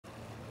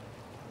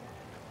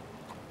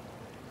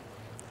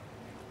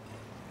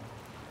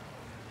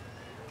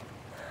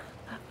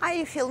Are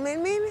you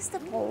filming me,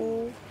 Mr.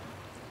 Paul?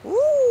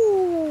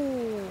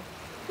 Ooh,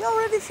 you're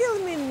already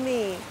filming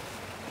me.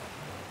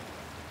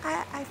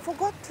 I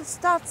forgot to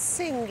start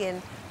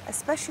singing,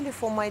 especially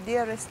for my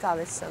dearest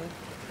Alison.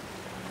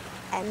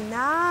 And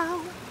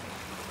now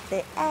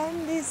the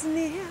end is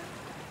near.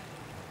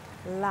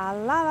 La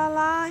la la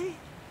la,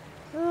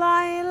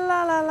 la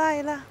la la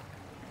la la,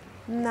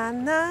 na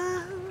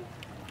na,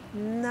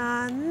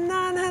 na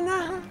na na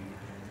na,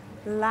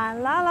 la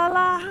la la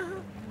la,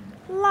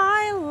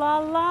 la la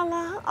la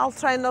la. I'll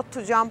try not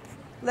to jump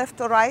left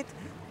or right.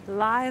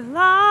 La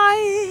la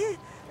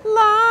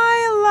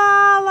la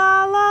la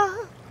la la,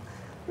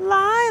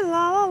 la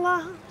la la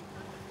la,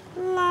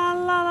 la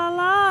la la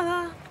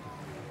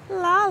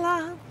la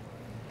la.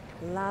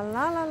 La,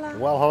 la, la, la.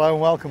 Well, hello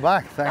and welcome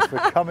back. Thanks for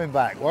coming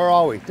back. Where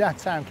are we?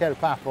 Downtown Kato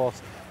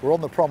Paphos. We're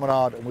on the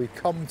promenade and we've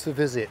come to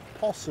visit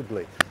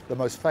possibly the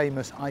most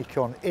famous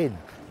icon in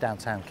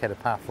downtown Kato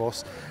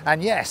Paphos.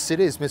 And yes, it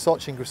is Miss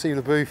Ochin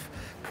Gracila Booth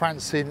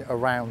prancing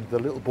around the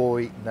little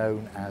boy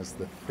known as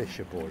the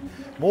Fisher Boy.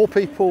 More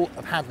people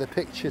have had the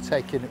picture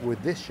taken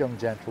with this young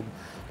gentleman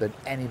than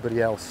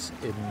anybody else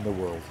in the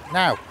world.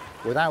 Now,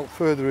 without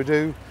further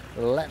ado,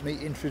 let me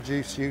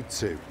introduce you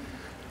to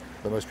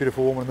the most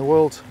beautiful woman in the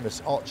world,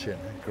 Miss Ochin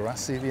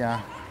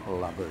Gracila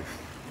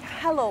Booth.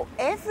 Hello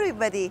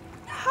everybody,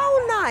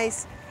 how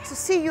nice to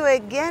see you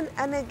again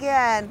and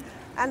again.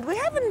 And we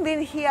haven't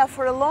been here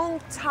for a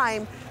long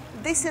time.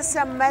 This is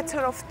a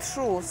matter of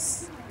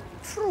truth.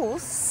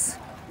 Truth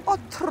or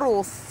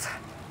truth?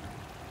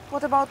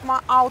 What about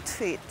my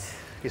outfit?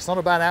 It's not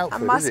a bad outfit,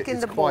 I'm asking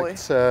is it? the boy.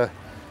 It's quite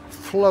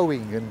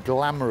flowing and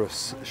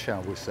glamorous,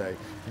 shall we say.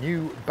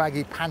 New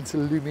baggy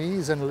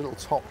pantaloons and a little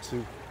top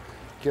to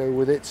go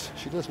with it.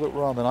 She does look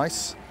rather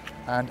nice.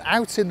 And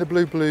out in the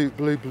blue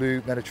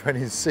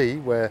Mediterranean Sea,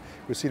 where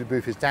Gracila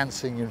Booth is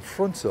dancing in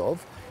front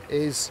of,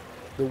 is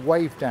the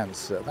Wave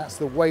Dancer. That's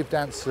the Wave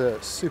Dancer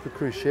super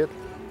cruise ship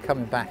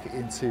coming back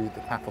into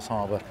the Paphos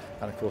harbour.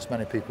 And of course,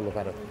 many people have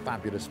had a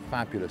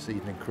fabulous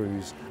evening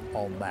cruise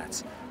on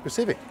that.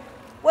 Gracila.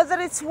 Whether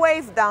it's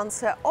Wave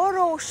Dancer or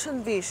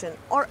Ocean Vision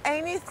or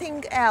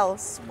anything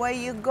else where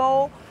you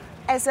go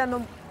as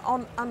on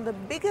the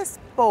biggest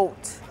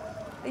boat,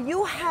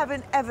 you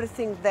having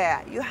everything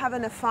there. You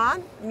having a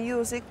fun,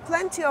 music,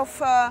 plenty of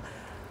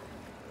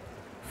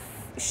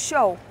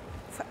show.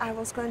 I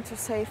was going to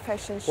say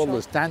fashion show. Well,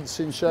 there's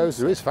dancing shows.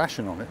 There is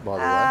fashion on it, by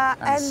the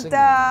way.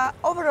 And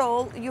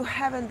overall, you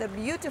having the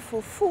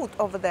beautiful food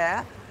over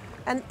there,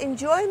 and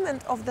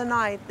enjoyment of the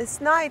night.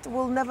 This night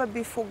will never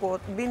be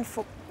forgotten.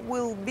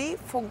 Will be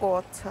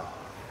forgotten.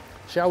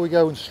 Shall we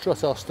go and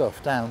strut our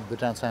stuff down the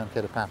downtown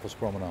Kato Paphos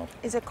Promenade?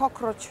 Is a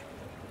cockroach.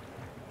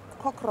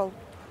 Cockerel.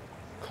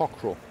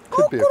 Cockerel.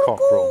 Could be a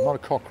cockerel, not a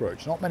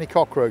cockroach. Not many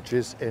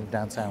cockroaches in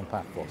downtown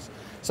Paphos.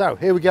 So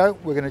here we go.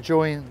 We're going to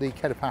join the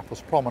Kato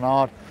Paphos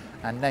Promenade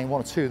and name one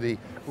or two of the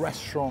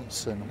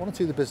restaurants and one or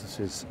two of the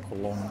businesses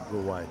along the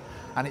way.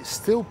 And it's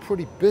still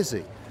pretty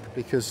busy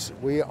because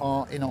we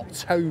are in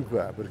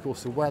October, but of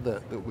course the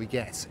weather that we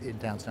get in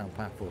downtown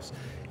Paphos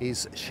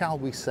is, shall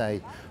we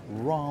say,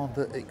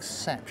 rather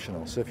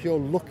exceptional. So if you're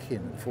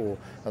looking for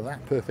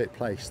that perfect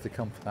place to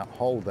come for that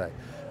holiday,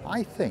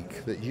 I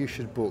think that you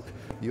should book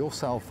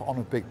yourself on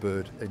a big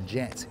bird and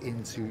jet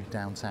into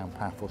downtown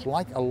Paphos,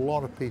 like a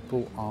lot of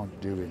people are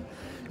doing.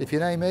 If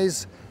your name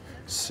is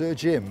Sir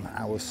Jim,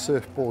 our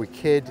surf boy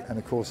kid, and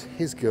of course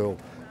his girl,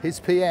 his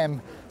PM,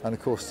 and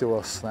of course to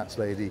us, that's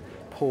Lady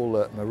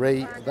Paula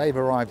Marie. They've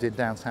arrived in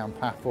downtown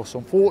Paphos.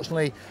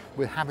 Unfortunately,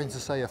 we're having to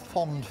say a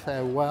fond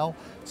farewell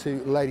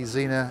to Lady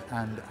Zena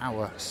and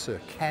our Sir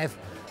Kev.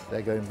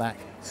 They're going back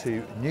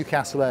to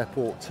Newcastle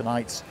Airport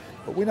tonight,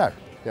 but we know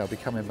they'll be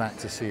coming back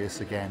to see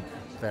us again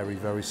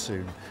very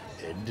soon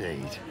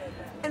indeed.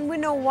 And we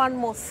know one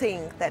more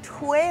thing, that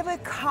whoever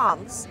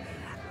comes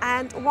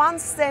and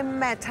once they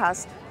met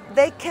us,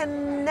 they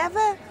can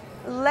never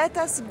let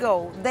us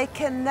go. They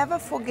can never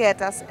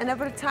forget us. And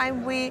every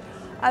time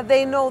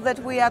they know that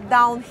we are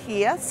down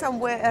here,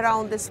 somewhere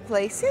around these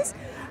places,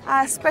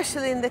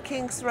 especially in the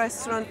King's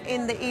Restaurant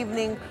in the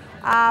evening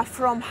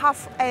from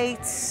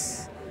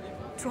 8:30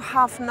 to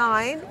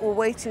 9:30, we're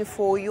waiting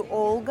for you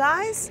all,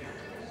 guys.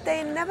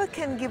 They never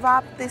can give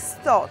up this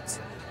thought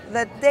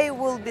that they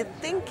will be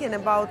thinking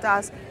about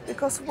us,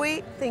 because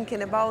we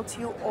thinking about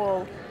you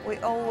all. We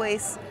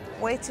always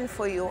waiting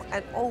for you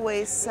and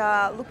always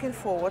looking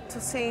forward to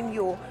seeing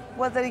you,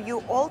 whether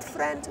you old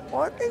friend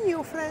or the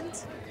new friend.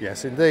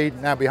 Yes, indeed.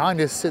 Now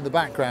behind us in the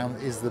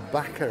background is the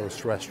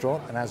Bacchus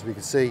restaurant, and as we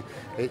can see,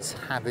 it's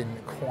having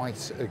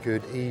quite a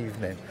good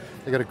evening.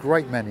 They've got a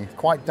great menu,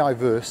 quite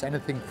diverse,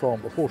 anything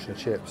from a portion of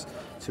chips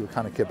to a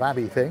kind of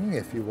kebabby thing,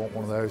 if you want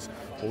one of those,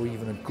 or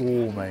even a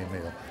gourmet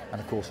meal.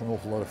 And of course, an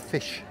awful lot of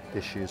fish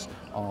dishes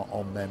are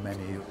on their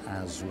menu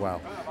as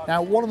well.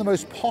 Now, one of the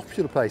most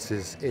popular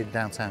places in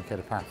downtown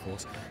Kato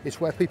Paphos is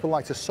where people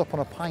like to sup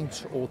on a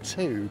pint or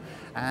two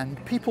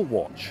and people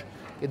watch.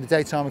 In the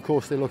daytime, of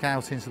course, they look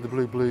out into the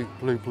blue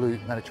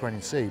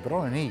Mediterranean Sea, but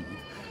on an eve,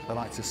 They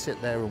like to sit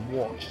there and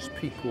watch as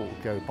people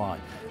go by.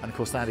 And of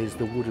course that is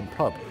the Wooden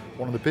Pub,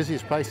 one of the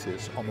busiest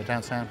places on the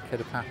downtown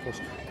Kato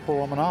Paphos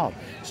Promenade.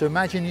 So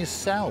imagine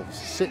yourselves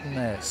sitting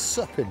there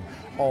supping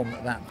on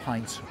that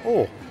pint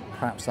or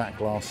perhaps that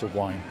glass of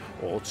wine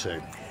or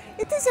two.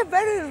 It is a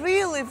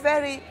really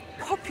very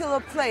popular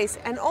place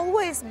and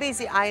always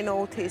busy, I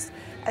noticed,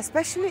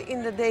 especially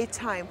in the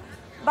daytime.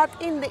 But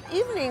in the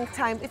evening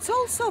time, it's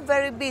also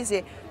very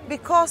busy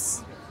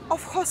because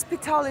of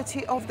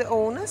hospitality of the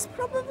owners,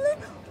 probably,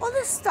 or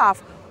the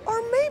staff,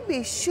 or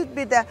maybe should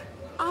be the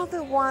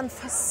other one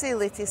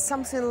facility,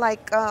 something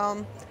like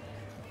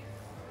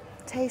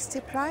tasty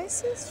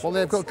prices. Well,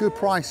 they've got good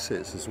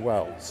prices as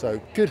well.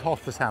 So good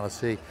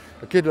hospitality,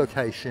 a good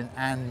location,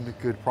 and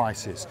good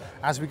prices.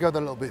 As we go a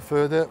little bit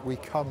further, we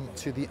come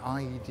to the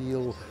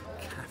Ideal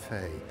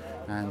Cafe,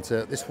 and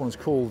this one's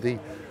called the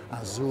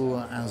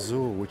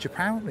Azur, which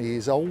apparently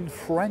is Old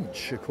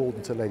French,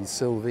 according to Lady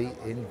Sylvie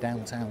in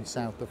downtown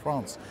south of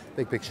France.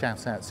 Big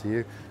shout out to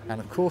you, and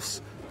of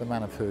course the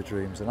man of her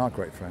dreams and our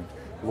great friend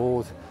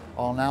Lord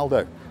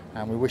Arnaldo.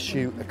 And we wish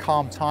you a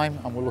calm time,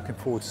 and we're looking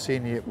forward to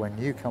seeing you when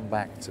you come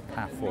back to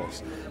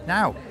Paphos.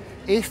 Now,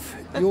 if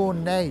your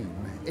name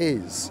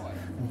is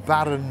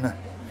Baron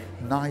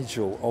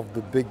Nigel of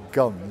the Big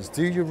Guns,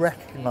 do you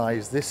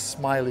recognise this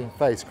smiling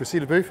face?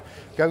 Christina Booth,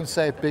 go and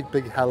say a big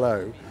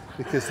hello,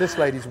 because this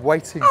lady's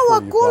waiting for you, by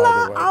the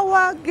way.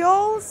 Our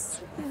girls.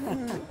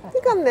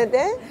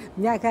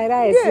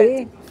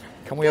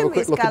 Can we have a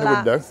quick look in the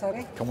window?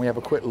 Sorry? Can we have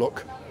a quick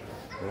look?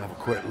 We'll have a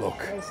quick look.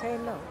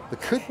 There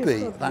could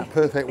be that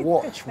perfect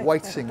watch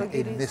waiting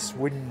in this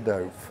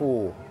window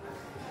for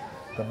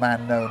the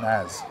man known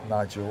as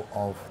Nigel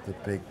of the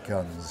Big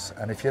Guns.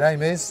 And if your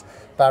name is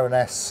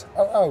Baroness,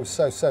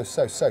 so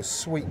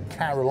sweet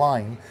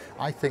Caroline,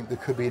 I think there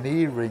could be an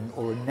earring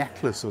or a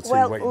necklace or two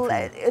waiting for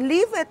you.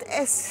 Leave it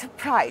as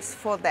surprise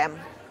for them.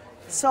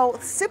 So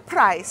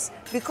surprise,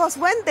 because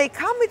when they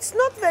come, it's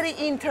not very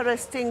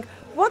interesting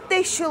what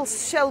they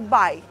shall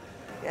buy.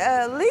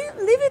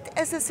 Leave it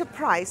as a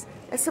surprise.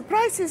 A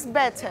surprise is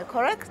better,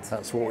 correct?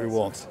 That's what we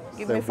want.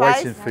 They're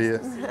waiting for you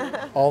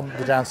on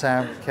the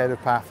downtown Kato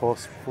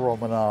Paphos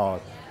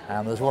Promenade.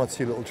 And there's one or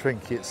two little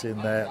trinkets in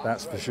there,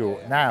 that's for sure.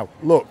 Now,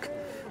 look,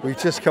 we've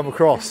just come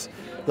across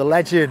the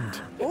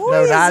legend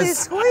known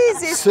as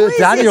Sir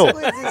Daniel.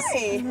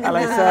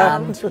 Hello, sir.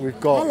 And we've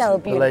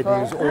got the lady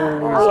who's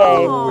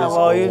always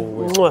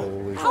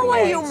How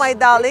are you, my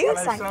darlings?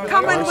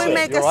 Come and we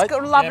make a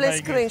lovely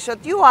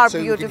screenshot. You are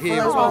beautiful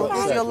as well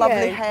with your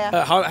lovely hair.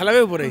 Hello,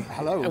 everybody.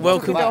 Hello. And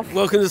welcome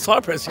to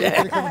Cyprus. Are you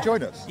going to come and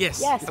join us?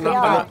 Yes. We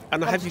are.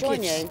 And I have your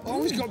gifts.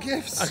 Oh, he's got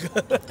gifts.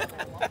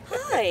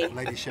 Hi.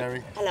 Lady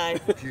Sherry. Hello.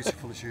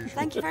 Beautiful as usual.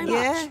 Thank you very much.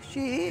 Yeah, she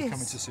is.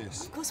 Coming to see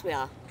us. Of course we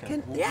are.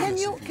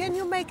 Can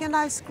you make a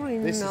nice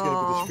screen? This is going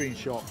to be the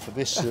screenshot for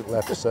this little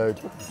episode.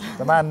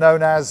 The man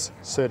known as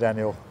Sir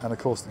Daniel, and of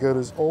course the girl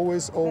is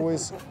always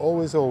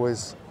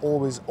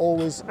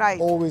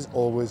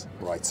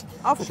right.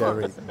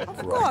 Sherry, Of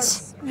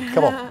course.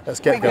 Come on, let's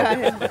get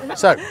going.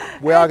 So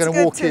we are going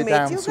to walk here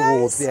down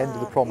towards the end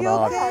of the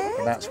promenade,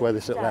 and that's where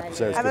this little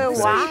episode is going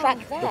to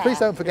finish. But please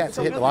don't forget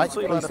to hit the like.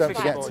 Please don't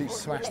forget to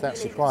smash that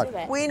subscribe.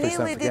 We Please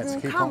don't nearly forget to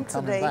didn't keep come on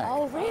coming today. back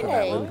Oh, for that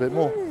really? little bit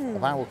more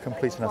of our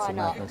complete and utter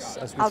madness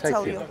as we I'll take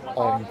tell you you.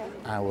 on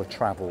our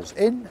travels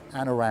in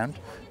and around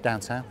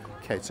downtown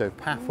Kato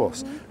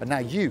Paphos. And now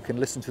you can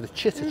listen to the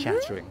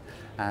chitter-chattering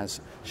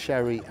as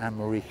Sherry and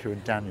Marika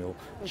and Daniel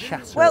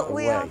chatter away.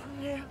 We are.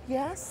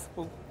 Yes.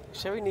 Well,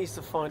 Sherry needs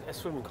to find a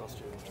swimming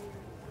costume.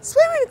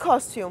 Swimming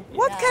costume.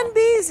 What can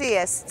be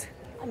easiest?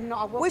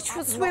 Which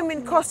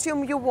swimming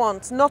costume you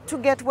want? Not to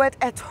get wet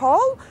at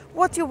all?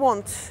 What you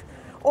want?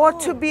 Or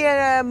to be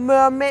a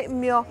mermaid?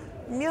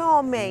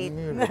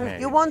 Mermaid.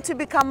 You want to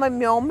become a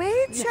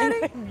mermaid,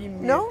 Sherry?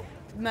 No?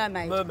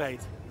 Mermaid.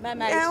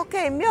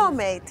 Okay,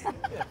 mermaid.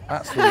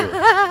 That's the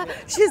word.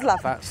 She's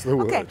laughing. That's the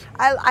word. Okay,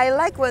 I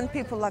like when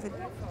people love it.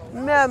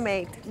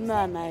 Mermaid.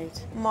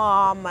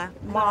 Mama.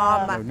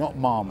 No, not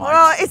Marmite.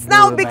 Oh, it's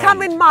now Mermaid.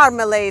 becoming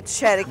marmalade,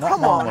 Sherry. Not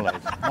Come on.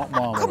 marmalade. Not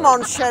marmalade. Come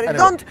on, Sherry.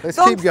 Anyway, let's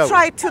don't keep going.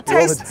 try to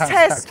We're on the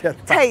taste. downtown Kato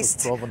Paphos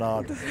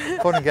Promenade.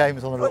 Fun and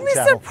games on the little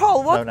channel Mr.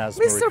 Paul, known as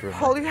Mr. Marika.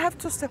 Paul, you have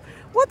to stop.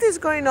 What is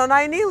going on?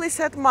 I nearly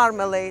said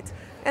marmalade,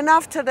 and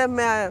after the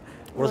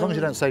Well, as long as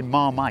you don't say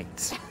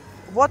Marmite.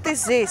 what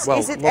is this? Well,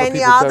 is it a lot of any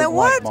people other don't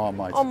like word?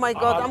 Marmite. Oh my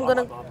God, I'm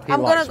gonna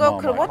likes go.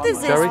 Marmite. What is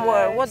this Sherry?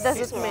 word? What does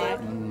it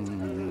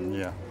mean?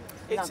 Yeah.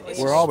 It's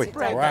Where are we?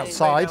 spread We're made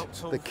outside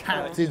out of, the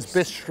Captain's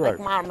Bistro.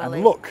 marmalade.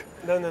 And look,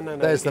 No.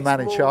 there's the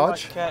man in It's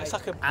charge, more like, it's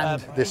like a,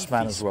 and this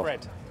man beefy as well.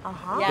 spread.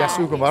 Yes,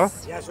 Ugamara.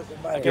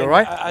 Again, You all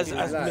right? As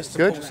Mr.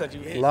 Good. Paul said,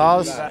 you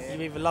Lars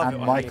either love it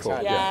and or Michael. hate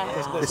it.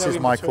 Yeah. This no is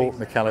in Michael between.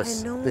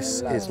 Michaelis.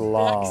 This is Black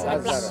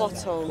Lars.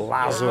 bottle.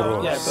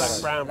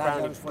 Lazarus. Yeah,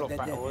 brown, you've got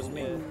that, wasn't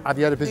it? Have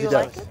you had a busy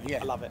day?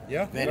 I love it.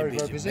 Yeah? Very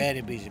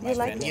busy, my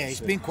friend. Yeah,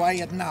 it's been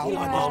quiet now,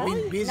 but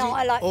it's been busy No,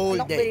 I like all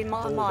not day. really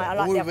Marmite. I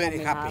like All the other very one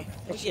we happy.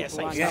 have. The Yes,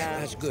 cheaper one. Yeah,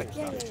 that's good.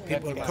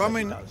 People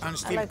coming and I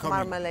still like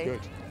coming. marmalade.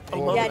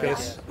 Go on with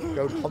this.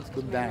 Go hunt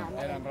them down.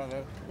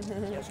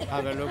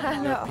 Have a look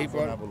at the people.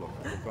 Have a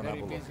look. Go and have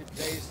a look.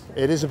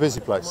 It is a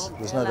busy place.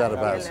 There's no doubt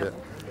about it.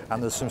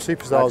 And there's some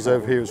superstars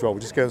over here as well.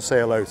 We'll just go and say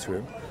hello to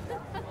him.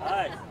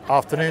 Hi.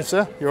 Afternoon,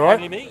 sir. You all right?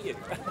 Can meet you?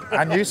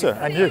 And you, sir.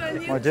 And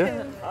you, my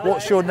dear.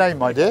 What's your name,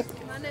 my dear?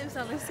 My name's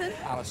Alison.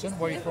 Alison.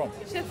 Where are you from?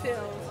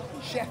 Sheffield.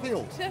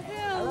 Sheffield.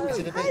 Sheffield. Is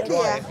it a bit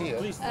dry here?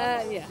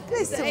 Yeah.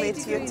 Nice to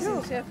meet you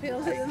too.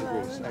 Sheffield at the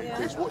moment.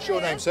 Please, what's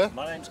your name, sir?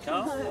 My name's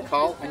Carl.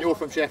 Carl. And you're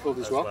from Sheffield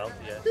as well?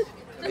 Yeah.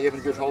 Are you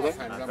having a good holiday?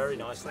 Very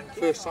nice, thank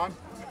you. First time?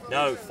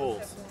 No,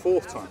 fourth.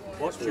 Fourth time?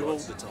 Watch you all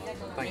the time.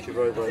 Thank you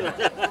very, very much.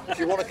 If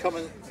you want to come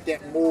and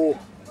get more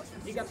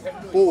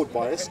bored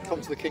by us,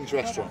 come to the King's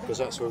Restaurant, because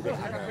that's where we're going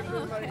to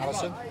hang out.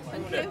 Alison,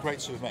 great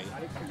to have met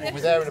you.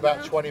 We're there in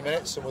about 20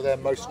 minutes, and we're there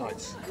most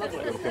nights. We'll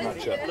come and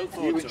chat.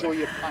 You enjoy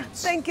your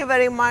pints. Thank you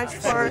very much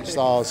for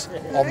Stars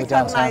on the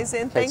downtown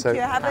recognizing. Thank Kato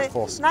you. Have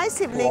Paphos a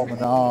nice evening.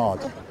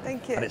 Promenade.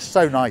 Thank you. And it's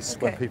so nice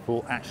when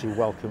people actually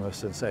welcome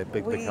us and say a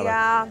big, big hello.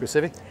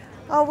 Grisevi?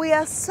 Oh, we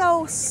are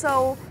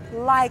so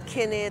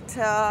liking it.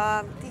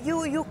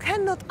 You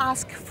cannot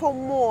ask for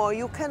more.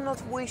 You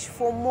cannot wish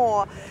for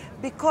more,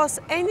 because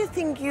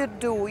anything you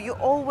do, you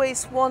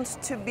always want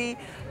to be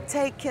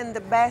taken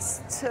the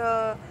best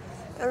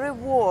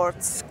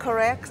rewards.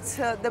 Correct?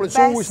 Well, it's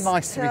always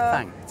nice to be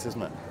thanked,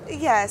 isn't it?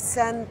 Yes,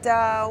 and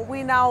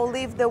we now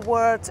leave the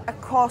word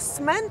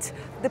accostement.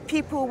 The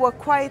people were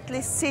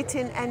quietly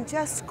sitting and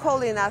just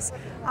calling us.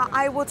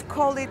 I would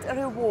call it a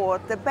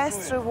reward, the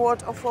best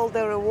reward of all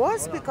the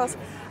rewards, because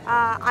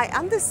I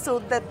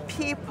understood that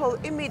people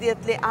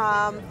immediately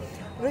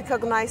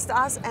recognized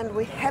us, and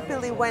we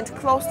happily went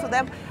close to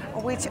them,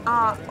 which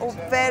are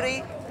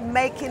very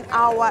making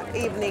our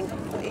evening.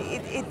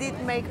 It did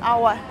make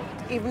our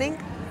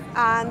evening.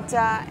 And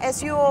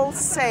as you all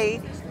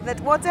say, that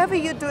whatever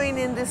you're doing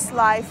in this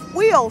life,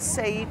 we all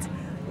say it,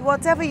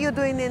 whatever you're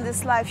doing in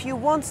this life, you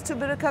want to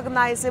be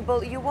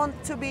recognizable, you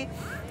want to be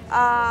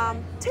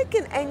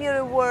taking any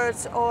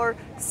rewards or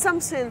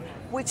something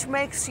which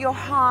makes your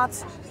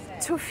heart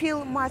to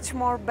feel much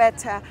more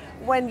better.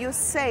 When you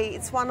say,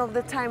 it's one of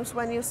the times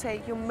when you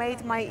say, you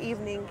made my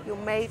evening, you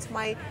made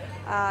my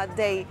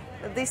day.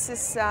 This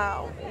is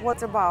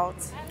what about.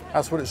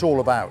 That's what it's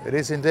all about. It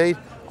is indeed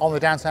on the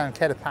downtown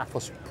Kato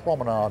Paphos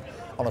Promenade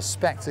on a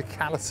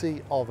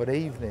spectacality of an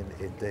evening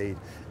indeed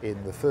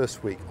in the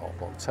first week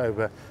of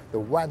October. The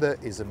weather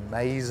is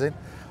amazing.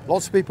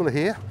 Lots of people are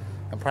here,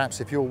 and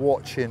perhaps if you're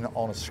watching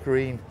on a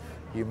screen,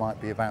 you might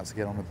be about to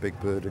get on a big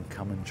bird and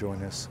come and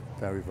join us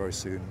very, very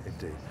soon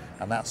indeed.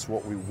 And that's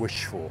what we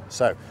wish for.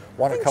 So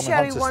why not come and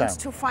hunt us down? Sherry wants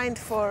to find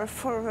for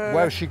her.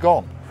 Where's she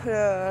gone?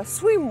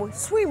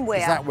 Swimwear.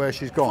 Is that where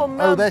she's gone?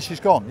 Oh, there she's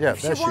gone. Yeah, there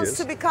she is. If she wants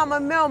to become a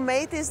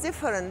mermaid, it's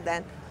different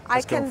then.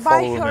 Let's I can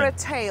buy her a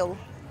tail,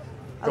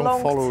 a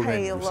long follow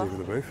tail. Her in, with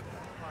the booth.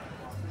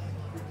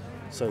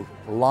 So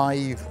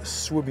live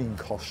swimming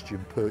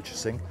costume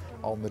purchasing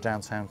on the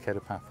downtown Kato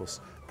Paphos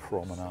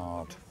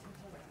Promenade.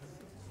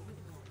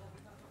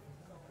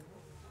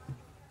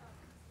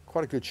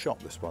 Quite a good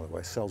shop this, by the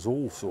way. Sells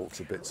all sorts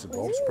of bits and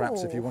bobs.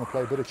 Perhaps if you want to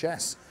play a bit of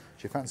chess.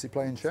 Do you fancy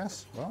playing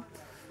chess? Well,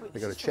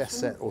 they've got a chess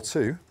set or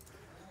two.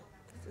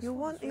 You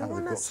want a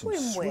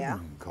swimwear?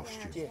 Swimming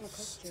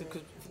costumes.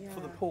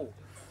 For the pool.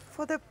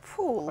 For the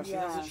pool?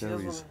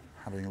 Sherry's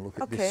having a look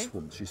at this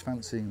one. She's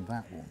fancying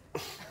that one.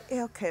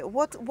 Okay,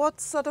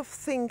 what sort of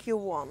thing you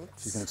want?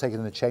 She's going to take it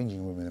in the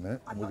changing room in a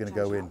minute, and we're going to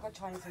go in. I've got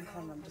Chinese in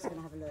common. I'm just going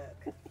to have a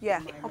look.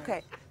 Yeah,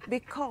 okay.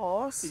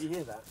 Because... Did you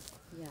hear that?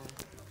 Yeah.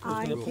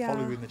 We're going to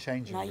follow you in the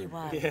changing room. No, you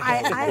won't.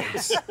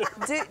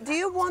 Do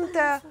you want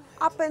the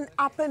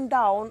up and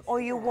down, or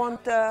you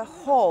want the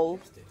whole?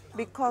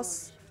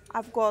 Because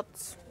I've got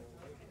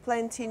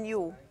plenty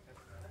new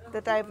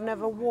that I've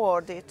never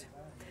worn it.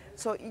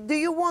 So do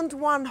you want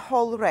one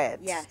whole red?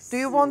 Yes. Do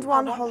you want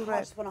one whole I red?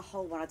 just want a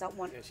whole one. I don't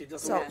want...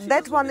 So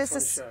that one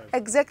is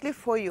exactly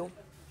for you.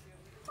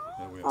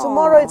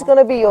 Tomorrow it's going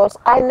to be yours.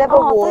 I never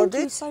wore it.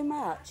 Thank you so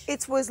much.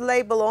 It's with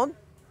label on,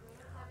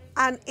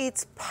 and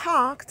it's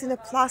packed in a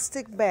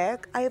plastic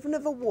bag. I have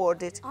never worn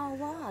it. Oh,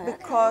 right.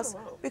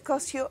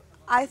 Because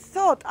I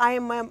thought I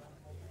am a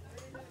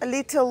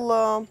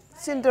little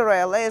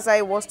Cinderella, as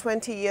I was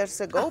 20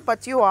 years ago,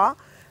 but you are.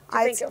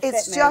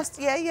 It's just,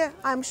 yeah,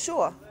 I'm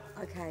sure.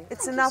 Okay.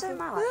 It's Thank enough. You so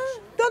much.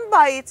 Don't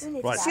buy it.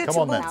 Right, Suitable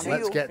come on then. to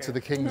Let's you. get to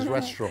the King's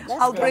Restaurant.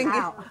 I'll bring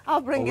it.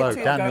 I'll bring it Although to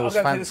you. Daniel's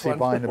fancy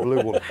buying a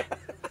blue one.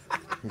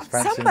 He's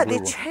fancying Somebody blue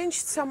one.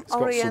 changed some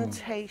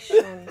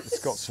orientation. It's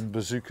got some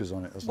bazookas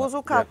on it, hasn't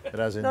Bazooka. it? Yeah, it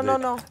has indeed.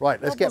 No.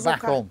 Right, let's No get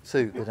back bazooka. on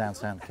to the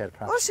downtown Kato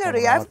Paphos. Oh,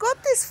 Sherry, Promenade. I've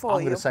got this for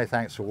I'm you. going to say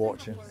thanks for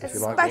watching. If you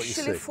like what you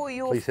see, Especially for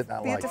your please hit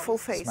that beautiful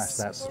like, face. smash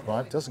that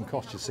subscribe. It doesn't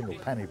cost you a single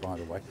penny, by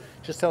the way.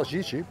 Just tells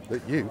YouTube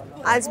that you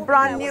And it's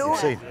brand new, you've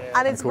seen.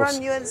 and it's of course,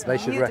 brand new, and it's they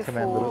should beautiful.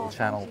 recommend the little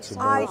channel to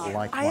more I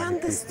like-minded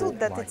understood people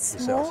that like it's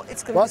yourselves. small.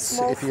 It's going to be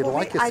small But if you'd for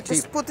like me. us I to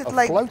just keep put it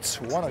like. afloat,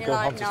 why not go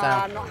hunt us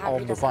down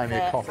on the Buy Me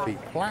a Coffee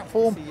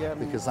platform? form,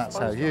 because that's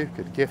how you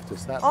could gift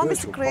us that Oh, Mr.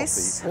 virtual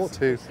Chris. coffee or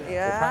two, or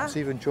Yeah. perhaps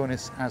even join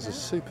us as a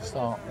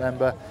superstar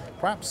member,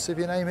 perhaps if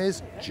your name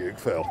is Duke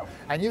Phil.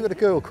 And you've got a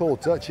girl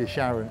called Duchess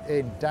Sharon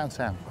in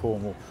downtown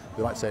Cornwall.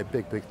 We'd like to say a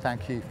big, big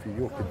thank you for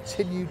your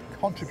continued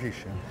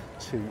contribution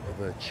to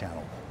the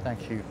channel.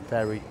 Thank you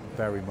very,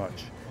 very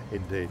much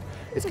indeed.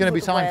 It's going to be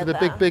Good time for the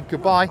weather. big, big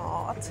goodbye.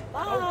 God.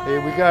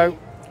 Here we go.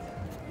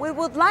 We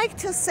would like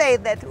to say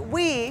that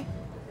we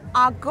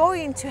are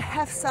going to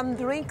have some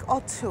drink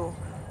or two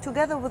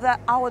together with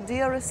our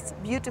dearest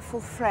beautiful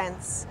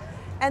friends.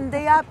 And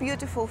they are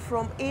beautiful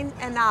from in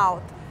and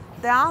out.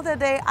 The other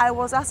day I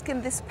was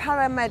asking this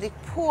paramedic,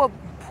 poor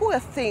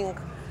thing,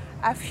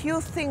 a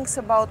few things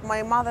about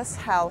my mother's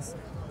health,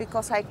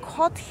 because I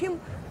caught him.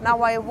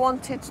 Now I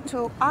wanted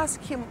to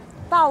ask him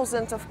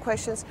thousands of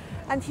questions,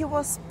 and he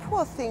was,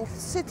 poor thing,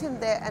 sitting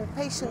there and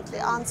patiently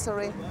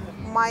answering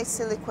my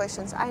silly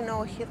questions. I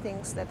know he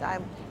thinks that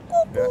I'm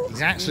cuckoo.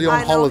 He's actually on I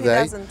know he holiday,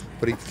 doesn't.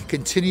 but he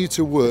continued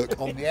to work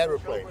on the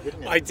aeroplane,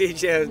 didn't he? I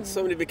did, yeah.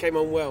 Somebody became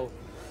unwell,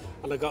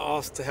 and I got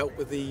asked to help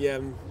with the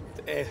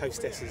air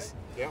hostesses.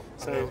 Yeah.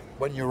 So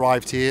When you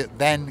arrived here,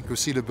 then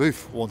Gusila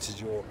Booth wanted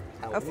your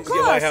help. Of yeah, my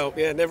course. help.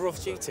 Yeah, never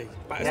off duty.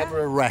 But Never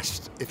a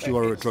rest if you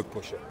are a drug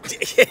pusher.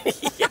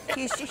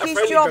 His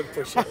Friendly job, drug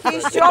pusher.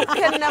 his job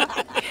can.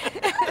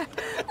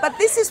 But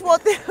this is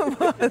what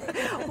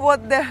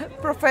what the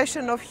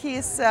profession of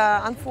his,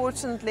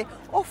 unfortunately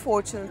or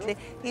fortunately,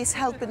 he's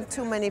helping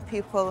too many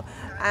people,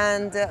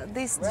 and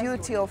this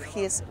duty of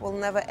his will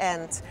never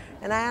end.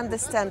 And I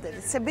understand that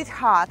it's a bit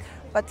hard,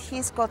 but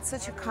he's got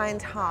such a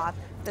kind heart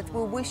that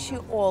we wish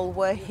you all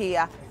were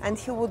here, and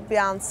he would be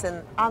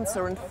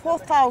answering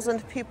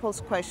 4,000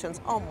 people's questions.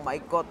 Oh my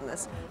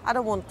goodness, I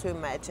don't want to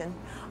imagine.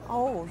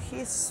 Oh,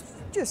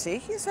 you see,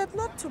 he said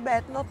not too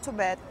bad, not too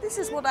bad. This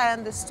is what I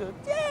understood.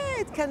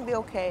 Yeah, it can be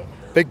okay.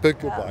 Big, big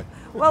goodbye.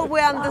 Well, we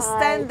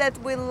understand that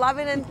we're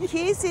loving and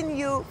kissing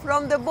you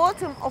from the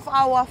bottom of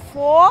our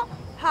 4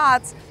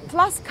 hearts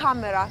plus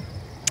camera.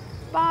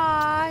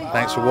 Bye.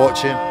 Thanks for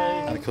watching,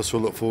 and of course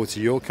we'll look forward to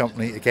your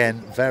company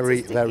again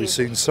very, very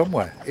soon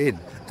somewhere in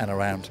and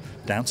around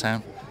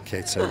downtown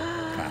Kato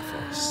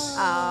Paphos.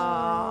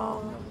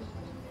 Oh.